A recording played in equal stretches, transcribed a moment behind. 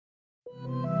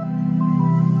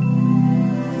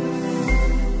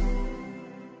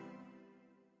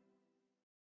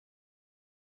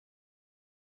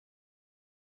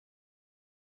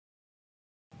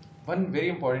one very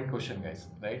important question, guys,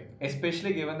 right?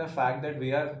 Especially given the fact that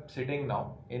we are sitting now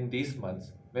in these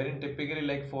months, wherein typically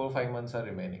like 4 or 5 months are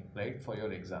remaining, right, for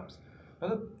your exams. Now,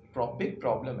 the big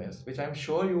problem is, which I'm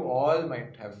sure you all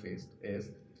might have faced, is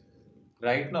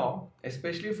right now,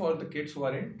 especially for the kids who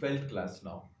are in 12th class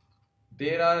now,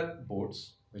 there are boards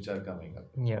which are coming up.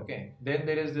 Yeah. Okay. Then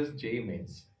there is this JEE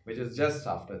mains, which is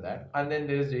just after that, and then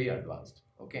there is JEE advanced.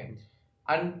 Okay.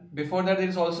 And before that,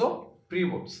 there is also pre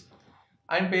boards.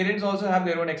 And parents also have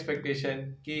their own expectation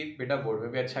कि बेटा board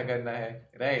में भी अच्छा करना है,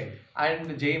 right?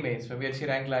 And JEE mains में भी अच्छी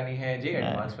रैंक लानी है, JEE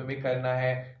advanced में भी करना है.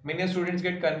 Many students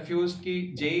get confused कि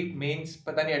JEE mains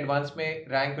पता नहीं advanced में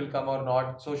rank will come or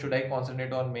not, so should I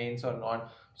concentrate on mains or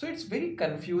not? So it's very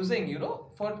confusing, you know,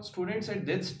 for students at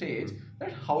this stage,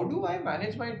 that how do I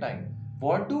manage my time?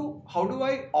 How do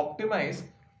I optimize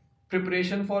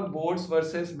preparation for boards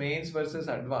versus mains versus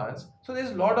advanced? So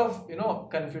there's a lot of, you know,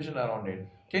 confusion around it.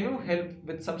 Can you help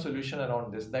with some solution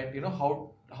around this, that, you know,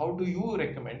 how do you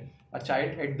recommend a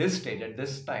child at this stage, at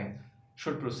this time,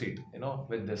 should proceed, you know,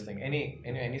 with this thing?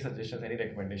 Any suggestions, any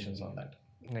recommendations on that?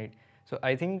 Right. So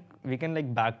I think we can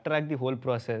like backtrack the whole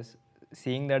process,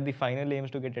 seeing that the final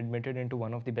aims to get admitted into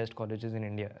one of the best colleges in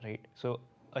India, right? So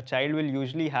a child will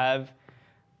usually have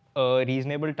a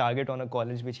reasonable target on a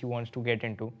college which he wants to get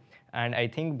into. And I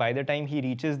think by the time he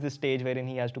reaches this stage wherein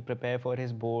he has to prepare for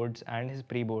his boards and his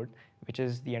pre-board, which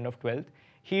is the end of 12th,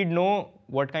 he'd know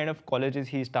what kind of colleges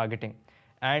he's targeting.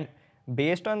 And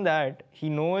based on that, he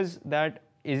knows that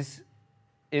is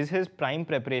his prime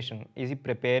preparation, is he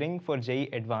preparing for JEE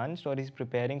Advanced or is he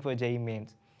preparing for JEE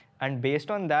Mains? And based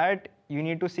on that, you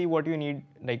need to see what you need,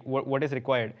 like what is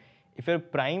required. If your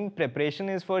prime preparation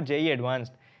is for JEE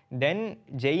Advanced, then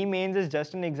JEE Mains is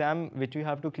just an exam which you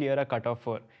have to clear a cutoff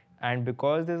for. And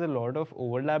because there's a lot of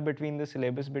overlap between the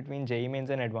syllabus between JEE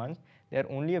Mains and Advanced, there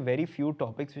are only a very few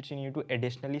topics which you need to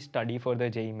additionally study for the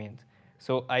JEE Mains.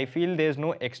 So I feel there's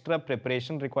no extra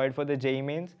preparation required for the JEE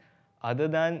Mains other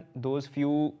than those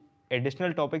few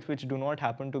additional topics which do not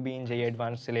happen to be in JEE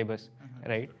Advanced syllabus,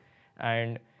 right?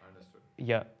 And Understood.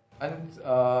 yeah. And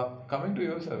coming to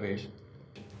you, Sarvesh,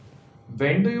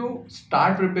 when do you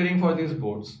start preparing for these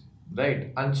boards,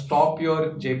 right, and stop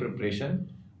your J preparation?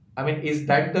 I mean, is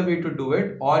that the way to do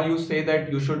it, or you say that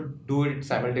you should do it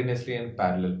simultaneously in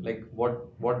parallel? Like, what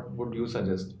would you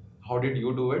suggest? How did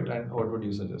you do it, and what would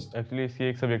you suggest? Actually इसकी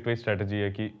एक subject wise strategy है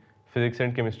कि physics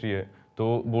and chemistry है, तो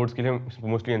boards के लिए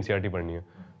mostly NCERT पढ़नी है.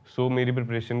 सो मेरी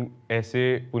प्रिपरेशन ऐसे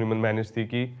पूरी मैनेज थी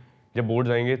कि जब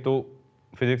बोर्ड्स आएंगे तो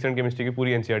फिजिक्स एंड केमिस्ट्री की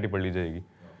पूरी एनसीईआरटी पढ़ ली जाएगी.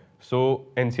 सो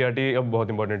एनसीईआरटी अब बहुत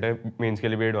इंपॉर्टेंट है मेंस के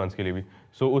लिए भी, एडवांस के लिए भी.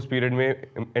 सो उस पीरियड में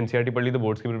एनसीईआरटी पढ़ ली तो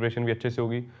बोर्ड्स की प्रिपरेशन भी अच्छे से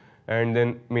होगी, and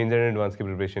then mains and advance की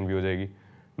प्रिपरेशन भी हो जाएगी.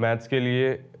 मैथ्स के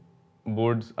लिए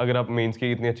बोर्ड्स, अगर आप मेंस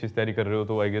की इतनी अच्छी तैयारी कर रहे हो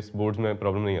तो आई गेस बोर्ड्स में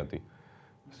प्रॉब्लम नहीं आती.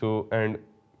 So and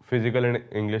physical and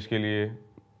English के लिए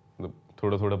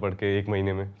थोड़ा थोड़ा पढ़ के 1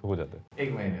 महीने में हो जाता है.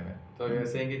 1 महीने में तो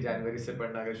ऐसे हैं कि जनवरी से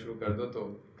पढ़ना अगर शुरू कर दो तो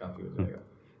काफी हो जाएगा.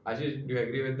 आशीष, do you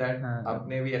agree with that?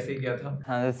 आपने भी ऐसे ही किया था?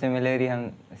 हाँ, तो सिमिलरली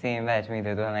हम सेम बैच में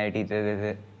थे, तो हमारे टीचर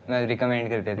जैसे रिकमेंड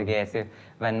करते थे कि ऐसे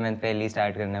 1 मंथ पहले ही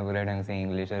स्टार्ट करना है पूरा ढंग से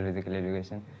इंग्लिश और फिजिकल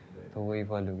एजुकेशन, तो वही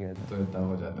फॉलो किया था. तो इतना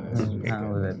हो जाता है. हाँ,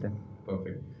 हो जाता है.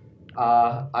 Perfect.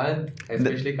 Anand,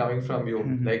 especially coming from you,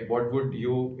 like what would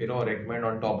you recommend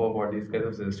on top of what these guys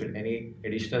have suggested? Any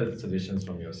additional suggestions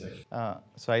from your side?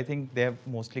 So I think they have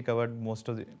mostly covered most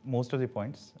of the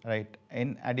points, right?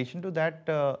 In addition to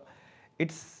that,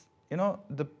 it's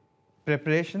the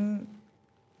preparation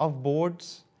of boards,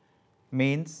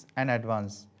 mains, and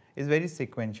advanced is very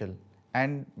sequential.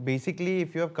 And basically,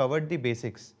 if you have covered the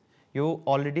basics, you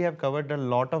already have covered a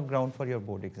lot of ground for your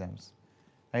board exams,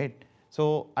 right? So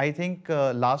I think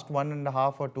last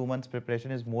 1.5 or 2 months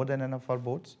preparation is more than enough for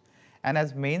boards. And as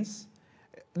mains,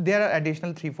 there are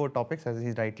additional 3-4 topics, as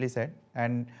he rightly said.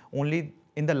 And only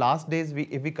in the last days,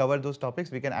 if we cover those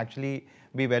topics, we can actually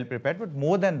be well prepared. But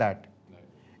more than that,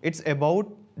 it's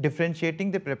about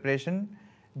differentiating the preparation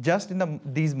just in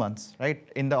these months, right?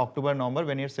 In the October, November,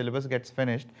 when your syllabus gets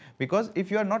finished. Because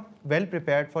if you are not well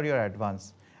prepared for your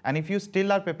advance, and if you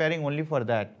still are preparing only for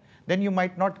that, then you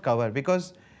might not cover,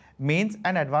 because mains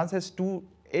and advance has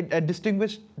a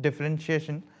distinguished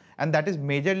differentiation, and that is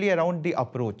majorly around the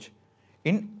approach.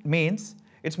 In mains,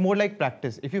 it's more like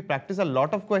practice. If you practice a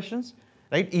lot of questions,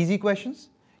 right, easy questions,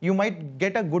 you might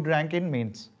get a good rank in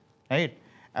mains, right?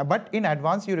 But in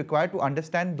advance, you require to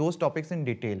understand those topics in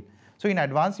detail. So in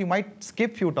advance, you might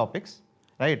skip few topics,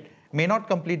 right? May not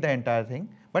complete the entire thing,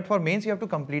 but for mains, you have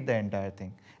to complete the entire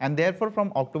thing. And therefore,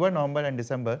 from October, November, and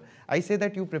December, I say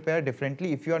that you prepare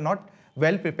differently if you are not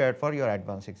well prepared for your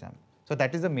advanced exam. So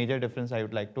that is the major difference I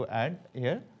would like to add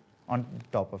here. on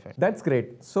top of it. That's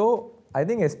great. So I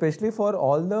think especially for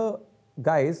all the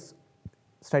guys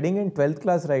studying in 12th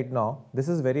class right now, this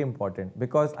is very important,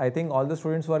 because I think all the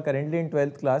students who are currently in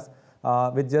 12th class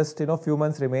with just few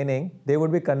months remaining, they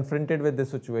would be confronted with this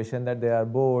situation that there are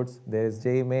boards, there is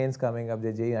JEE mains coming up,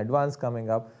 there is JEE advanced coming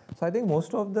up. So I think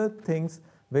most of the things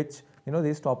which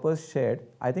these toppers shared,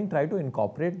 I think try to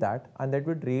incorporate that, and that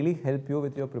would really help you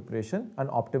with your preparation and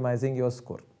optimizing your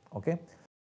score. Okay.